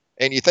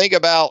and you think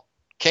about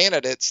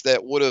candidates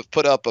that would have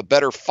put up a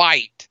better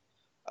fight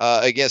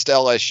against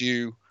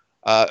LSU,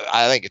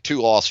 I think a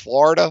 2-loss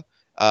Florida,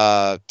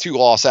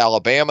 2-loss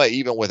Alabama,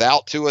 even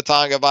without Tua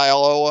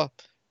Tagovailoa.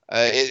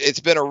 It's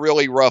been a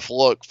really rough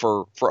look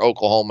for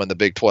Oklahoma in the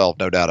Big 12,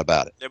 no doubt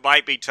about it. It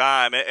might be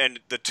time. And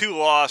the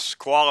 2-loss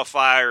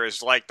qualifier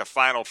is like the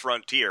final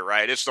frontier,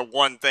 right? It's the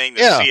one thing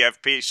the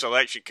CFP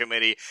selection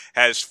committee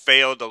has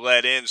failed to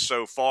let in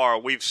so far.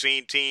 We've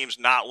seen teams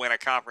not win a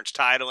conference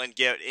title and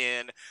get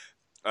in.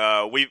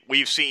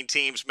 We've seen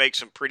teams make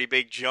some pretty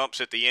big jumps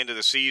at the end of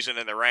the season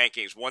in the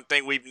rankings. One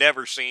thing we've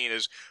never seen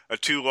is a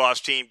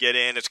 2-loss team get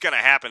in. It's going to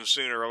happen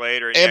sooner or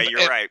later. And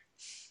you're right.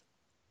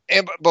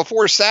 And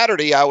before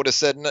Saturday, I would have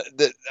said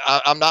that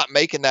I'm not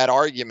making that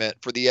argument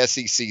for the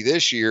SEC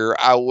this year.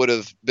 I would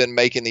have been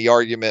making the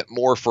argument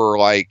more for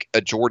like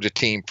a Georgia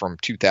team from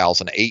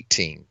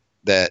 2018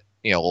 that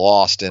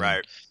lost in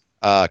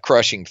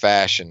crushing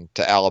fashion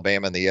to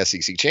Alabama in the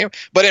SEC champ.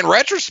 But in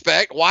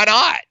retrospect, why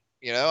not?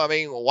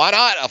 Why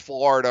not a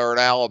Florida or an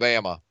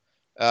Alabama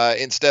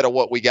instead of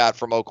what we got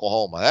from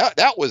Oklahoma?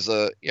 That was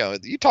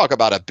you talk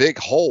about a big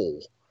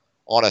hole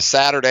on a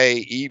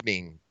Saturday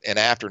evening and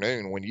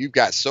afternoon when you've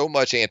got so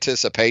much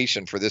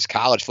anticipation for this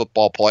college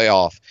football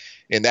playoff,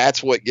 and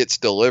that's what gets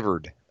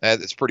delivered.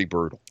 It's pretty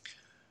brutal.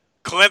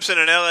 Clemson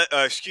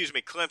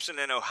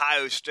and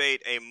Ohio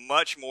State, a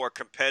much more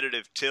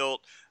competitive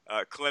tilt.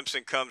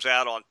 Clemson comes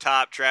out on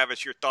top.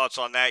 Travis, your thoughts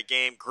on that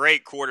game?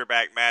 Great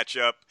quarterback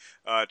matchup.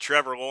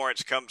 Trevor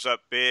Lawrence comes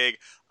up big.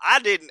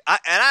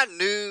 I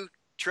knew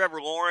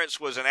Trevor Lawrence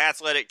was an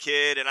athletic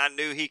kid, and I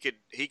knew he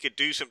could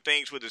do some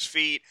things with his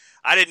feet.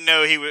 I didn't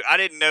know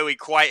he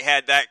quite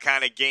had that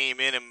kind of game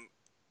in him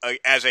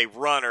as a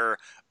runner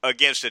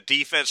against a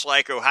defense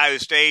like Ohio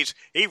State's.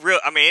 He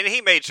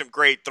made some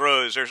great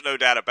throws. There's no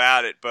doubt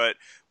about it, but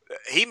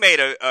he made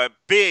a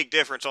big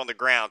difference on the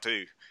ground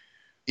too.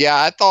 Yeah,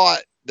 I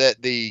thought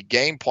that the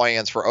game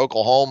plans for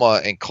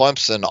Oklahoma and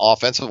Clemson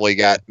offensively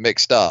got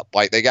mixed up.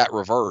 Like they got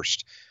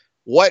reversed.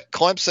 What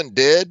Clemson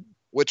did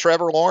with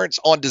Trevor Lawrence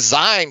on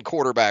design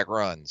quarterback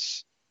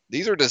runs,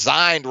 these are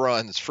designed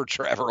runs for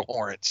Trevor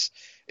Lawrence,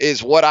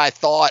 is what I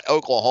thought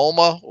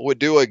Oklahoma would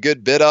do a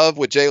good bit of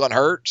with Jalen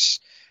Hurts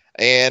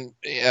and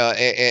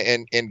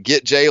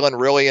get Jalen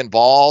really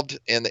involved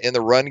in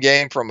the run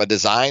game from a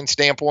design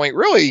standpoint.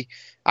 Really,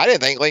 I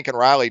didn't think Lincoln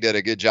Riley did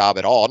a good job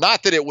at all.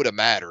 Not that it would have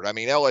mattered. I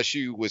mean,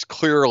 LSU was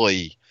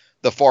clearly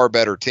the far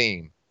better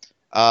team.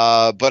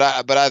 But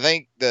I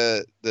think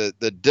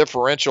the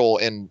differential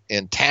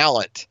in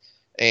talent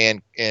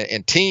and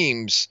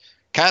teams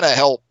kind of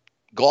help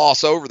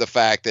gloss over the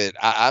fact that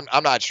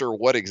I'm not sure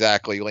what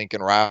exactly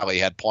Lincoln Riley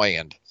had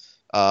planned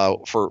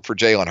for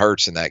Jalen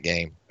Hurts in that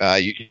game.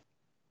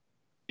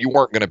 You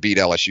weren't going to beat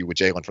LSU with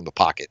Jalen from the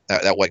pocket.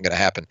 That wasn't going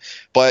to happen.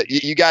 But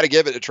you got to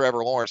give it to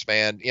Trevor Lawrence,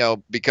 man,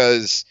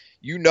 because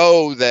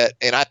that,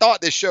 and I thought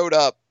this showed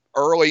up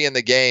early in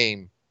the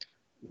game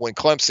when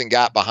Clemson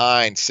got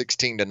behind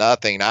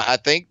 16-0. I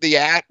think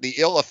the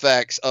ill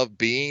effects of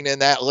being in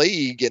that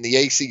league in the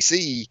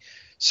ACC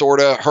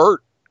sort of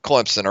hurt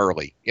Clemson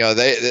early.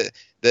 The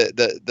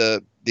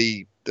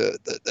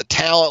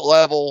talent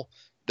level,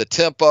 the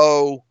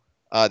tempo,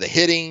 the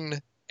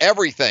hitting,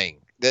 everything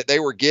that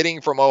they were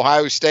getting from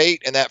Ohio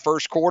State in that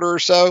first quarter or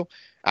so.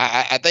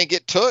 I think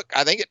it took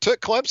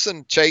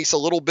Clemson, Chase, a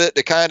little bit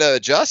to kind of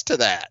adjust to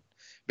that,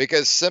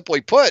 because simply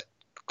put,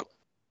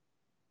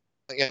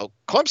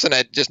 Clemson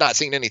had just not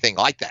seen anything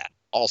like that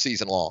all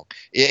season long,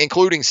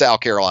 including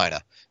South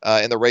Carolina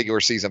in the regular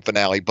season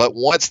finale. But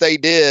once they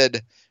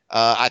did,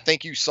 I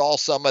think you saw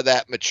some of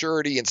that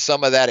maturity and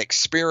some of that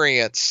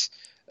experience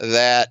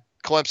that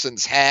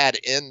Clemson's had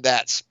in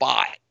that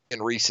spot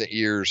in recent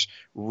years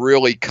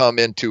really come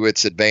into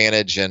its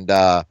advantage. And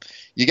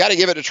you got to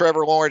give it to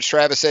Trevor Lawrence,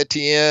 Travis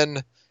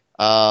Etienne.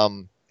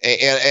 And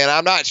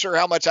I'm not sure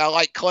how much I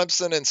like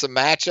Clemson in some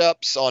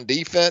matchups on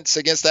defense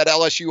against that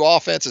LSU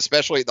offense,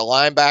 especially at the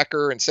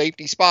linebacker and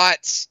safety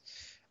spots.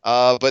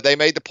 But they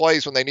made the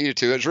plays when they needed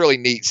to. It was really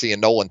neat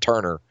seeing Nolan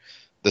Turner,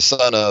 the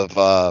son of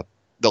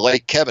the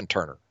late Kevin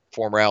Turner,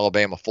 former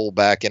Alabama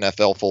fullback,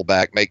 NFL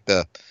fullback, make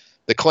the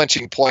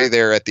clinching play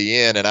there at the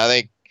end. And I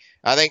think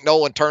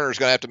Nolan Turner is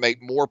going to have to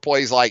make more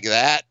plays like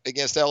that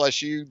against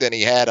LSU than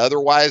he had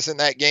otherwise in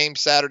that game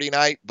Saturday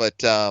night.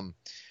 But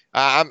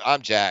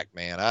I'm jacked,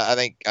 man. I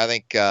think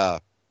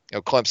Clemson,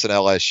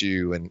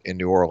 LSU, in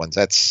New Orleans,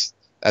 that's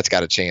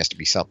got a chance to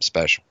be something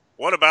special.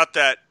 What about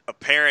that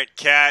apparent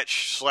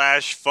catch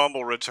 /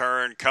 fumble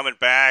return coming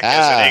back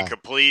as an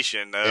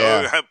incompletion?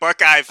 Yeah.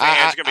 Buckeye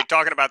fans are going to be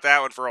talking about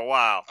that one for a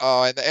while.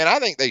 Oh, and I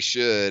think they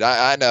should.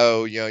 I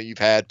know, you've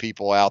had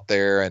people out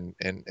there and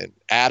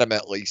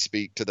adamantly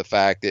speak to the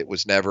fact it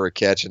was never a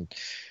catch. And,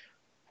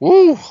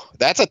 whoo,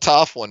 that's a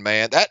tough one,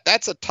 man.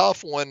 That's a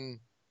tough one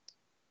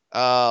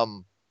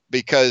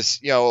because,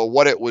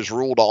 what it was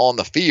ruled on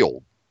the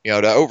field,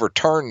 to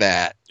overturn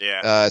that,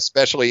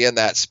 especially in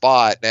that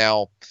spot.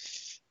 Now,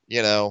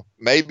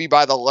 maybe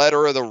by the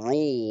letter of the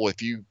rule,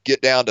 if you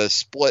get down to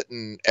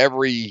splitting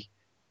every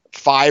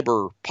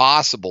fiber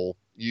possible,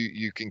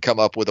 you can come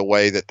up with a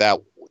way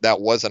that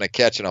wasn't a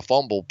catch and a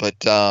fumble.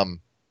 But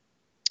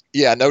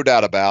yeah, no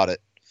doubt about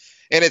it.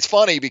 And it's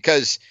funny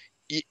because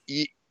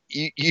you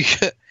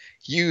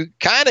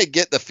kind of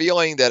get the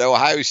feeling that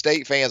Ohio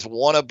State fans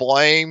want to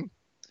blame,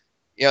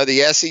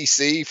 the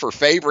SEC for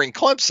favoring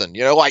Clemson.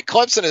 Like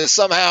Clemson is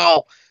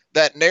somehow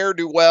that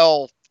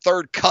ne'er-do-well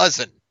third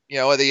cousin,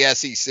 of the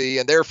SEC,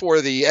 and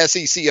therefore the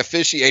SEC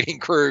officiating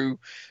crew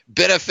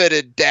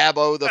benefited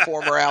Dabo, the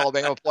former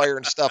Alabama player,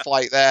 and stuff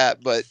like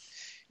that. But,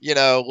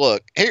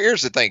 look,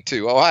 here's the thing,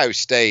 too. Ohio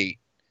State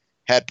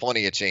had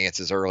plenty of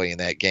chances early in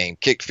that game,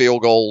 kicked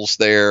field goals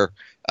there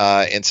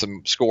and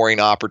some scoring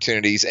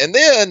opportunities. And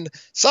then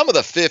some of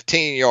the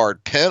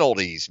 15-yard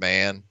penalties,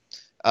 man.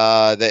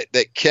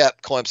 that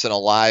kept Clemson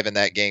alive in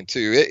that game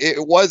too.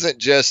 It wasn't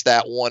just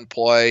that one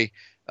play.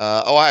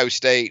 Ohio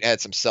State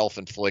had some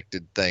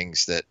self-inflicted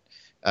things that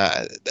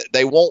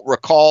they won't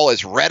recall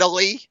as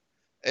readily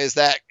as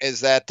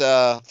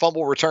that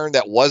fumble return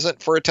that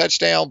wasn't for a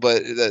touchdown,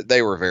 but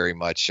they were very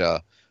much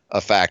a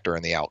factor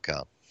in the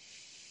outcome.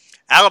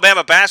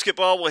 Alabama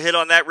basketball, we'll hit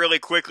on that really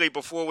quickly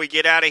before we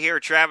get out of here.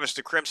 Travis,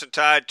 the Crimson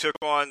Tide took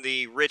on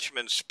the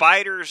Richmond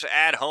Spiders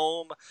at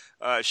home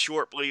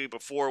shortly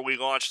before we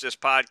launched this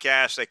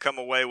podcast. They come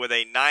away with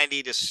a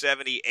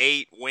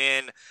 90-78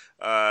 win.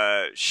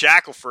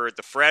 Shackelford,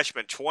 the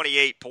freshman,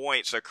 28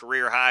 points, a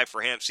career high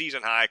for him,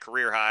 season high,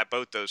 career high,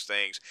 both those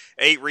things.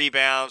 8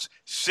 rebounds,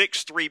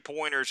 6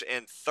 3-pointers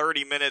in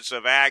 30 minutes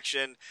of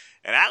action.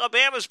 And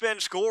Alabama's been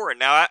scoring.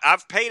 Now,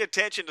 I've paid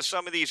attention to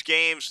some of these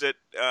games that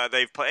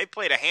they've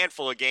played a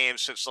handful of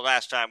games since the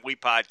last time we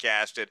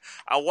podcasted.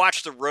 I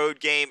watched the road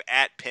game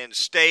at Penn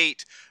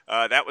State.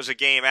 That was a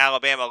game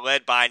Alabama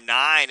led by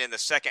 9 in the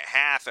second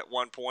half at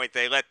one point.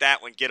 They let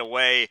that one get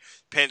away.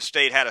 Penn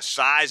State had a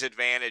size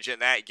advantage in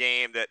that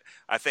game that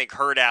I think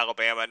hurt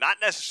Alabama, not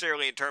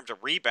necessarily in terms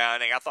of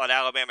rebounding. I thought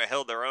Alabama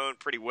held their own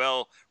pretty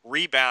well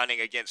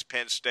rebounding against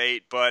Penn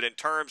State, but in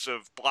terms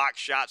of block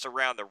shots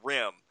around the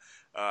rim,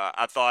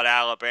 I thought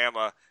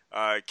Alabama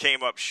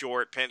came up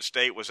short. Penn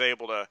State was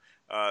able to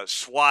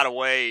swat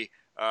away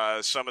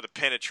some of the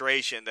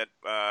penetration that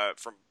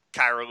from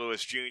Kyra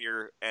Lewis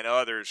Jr. and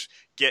others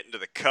getting to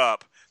the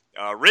cup.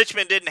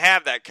 Richmond didn't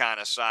have that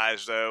kind of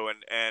size, though,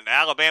 and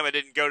Alabama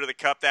didn't go to the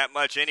cup that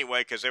much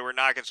anyway because they were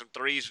knocking some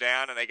threes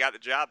down, and they got the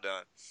job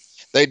done.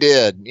 They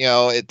did.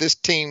 This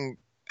team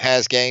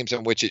has games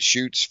in which it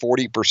shoots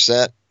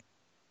 40%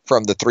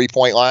 from the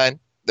three-point line.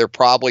 They're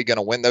probably going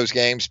to win those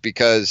games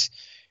because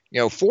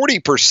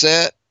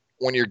 40%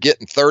 when you're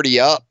getting 30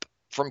 up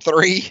from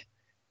three,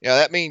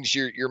 that means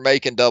you're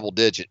making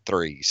double-digit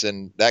threes,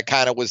 and that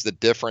kind of was the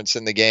difference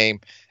in the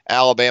game.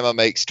 Alabama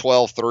makes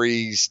 12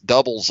 threes,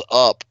 doubles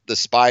up the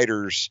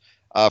Spiders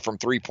from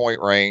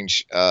three-point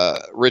range.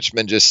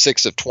 Richmond just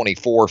 6 of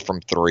 24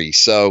 from three.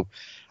 So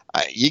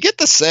you get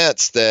the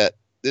sense that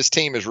this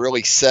team is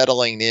really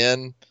settling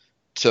in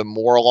to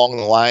more along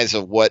the lines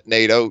of what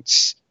Nate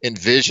Oates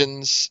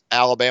envisions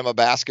Alabama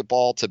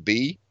basketball to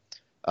be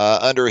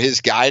under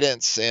his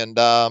guidance. And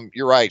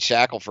you're right,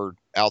 Shackelford,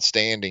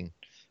 outstanding.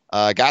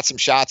 Got some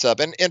shots up.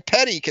 And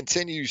Petty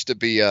continues to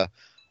be a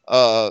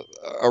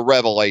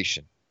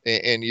revelation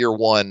in year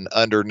one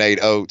under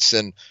Nate Oates.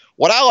 And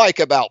what I like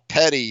about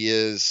Petty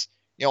is,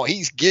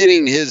 he's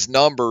getting his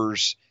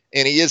numbers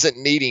and he isn't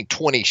needing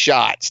 20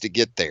 shots to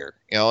get there.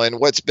 And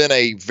what's been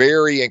a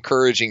very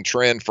encouraging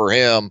trend for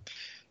him,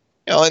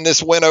 in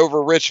this win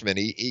over Richmond,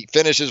 he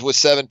finishes with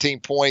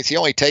 17 points. He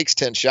only takes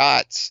 10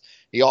 shots.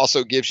 He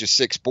also gives you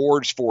 6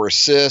 boards, 4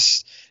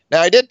 assists.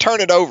 Now, he did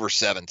turn it over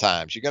 7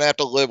 times. You're going to have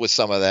to live with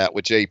some of that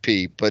with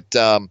JP. But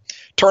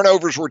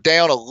turnovers were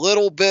down a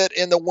little bit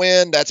in the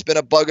win. That's been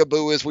a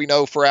bugaboo, as we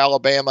know, for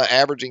Alabama,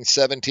 averaging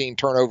 17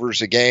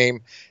 turnovers a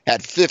game.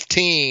 Had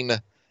 15 in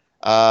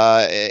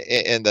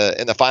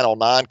the final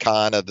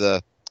non-con of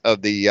the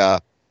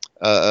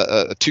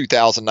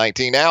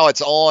 2019. Now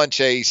it's on,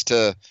 Chase,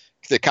 to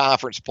the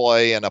conference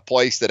play and a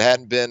place that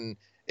hadn't been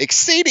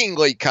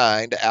exceedingly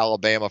kind to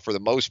Alabama for the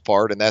most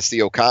part, and that's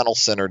the O'Connell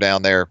Center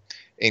down there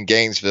in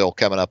Gainesville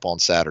coming up on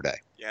Saturday.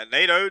 Yeah,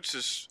 Nate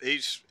Oates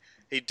he's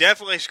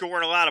definitely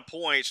scoring a lot of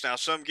points. Now,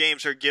 some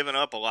games are giving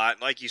up a lot.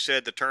 And like you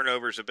said, the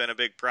turnovers have been a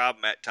big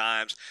problem at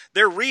times.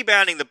 They're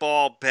rebounding the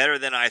ball better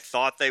than I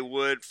thought they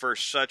would for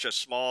such a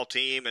small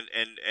team, and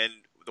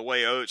the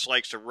way Oates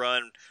likes to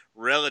run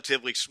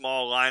relatively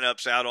small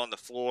lineups out on the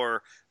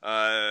floor.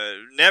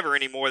 Never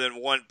any more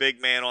than one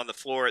big man on the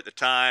floor at the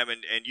time,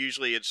 and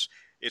usually it's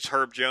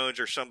Herb Jones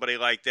or somebody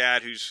like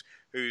that who's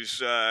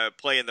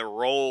playing the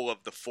role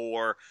of the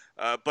 4.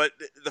 But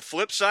the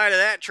flip side of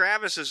that,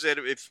 Travis, is that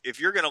if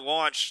you're going to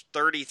launch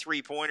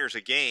 33-pointers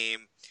a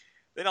game,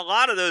 then a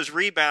lot of those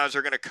rebounds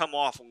are going to come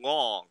off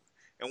long.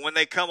 And when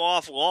they come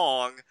off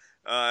long,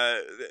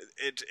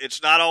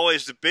 it's not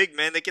always the big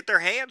men that get their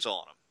hands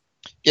on them.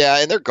 Yeah,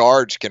 and their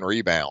guards can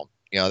rebound.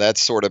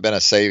 That's sort of been a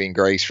saving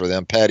grace for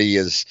them. Petty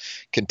has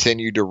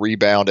continued to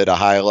rebound at a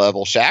high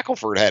level.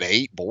 Shackelford had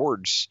 8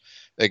 boards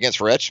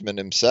against Richmond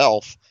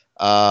himself.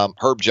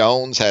 Herb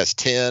Jones has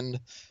 10.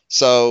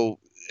 So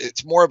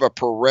it's more of a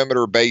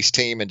perimeter-based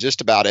team in just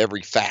about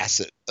every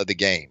facet of the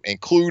game,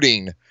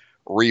 including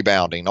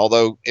rebounding,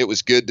 although it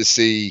was good to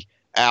see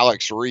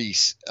Alex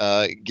Reese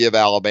give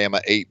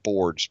Alabama 8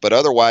 boards. But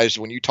otherwise,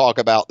 when you talk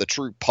about the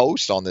true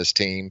post on this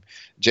team,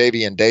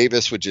 Javian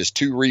Davis with just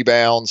 2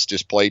 rebounds,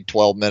 just played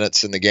 12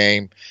 minutes in the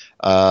game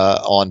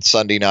on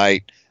Sunday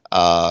night.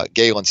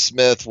 Galen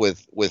Smith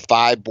with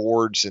 5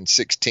 boards in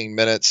 16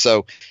 minutes.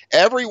 So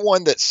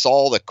everyone that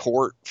saw the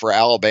court for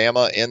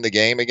Alabama in the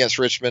game against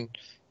Richmond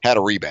had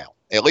a rebound,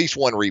 at least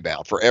one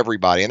rebound for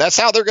everybody. And that's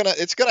how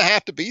it's going to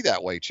have to be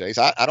that way, Chase.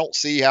 I don't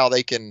see how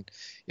they can,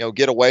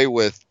 get away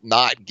with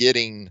not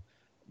getting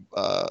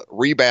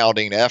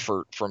rebounding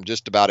effort from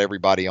just about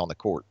everybody on the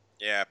court.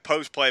 Yeah,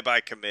 post play by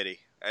committee.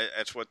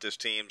 That's what this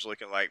team's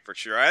looking like for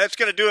sure. All right, that's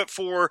going to do it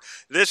for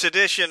this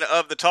edition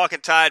of the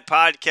Talkin Tide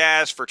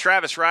podcast. For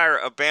Travis Reier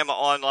of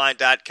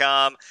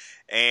BamaOnline.com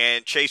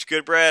and Chase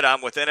Goodbread,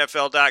 I'm with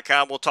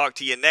NFL.com. We'll talk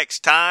to you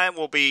next time.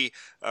 We'll be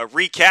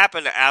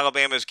recapping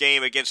Alabama's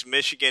game against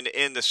Michigan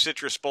in the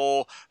Citrus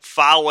Bowl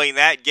following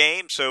that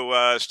game.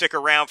 So stick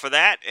around for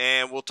that,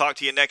 and we'll talk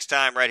to you next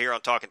time right here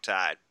on Talkin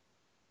Tide.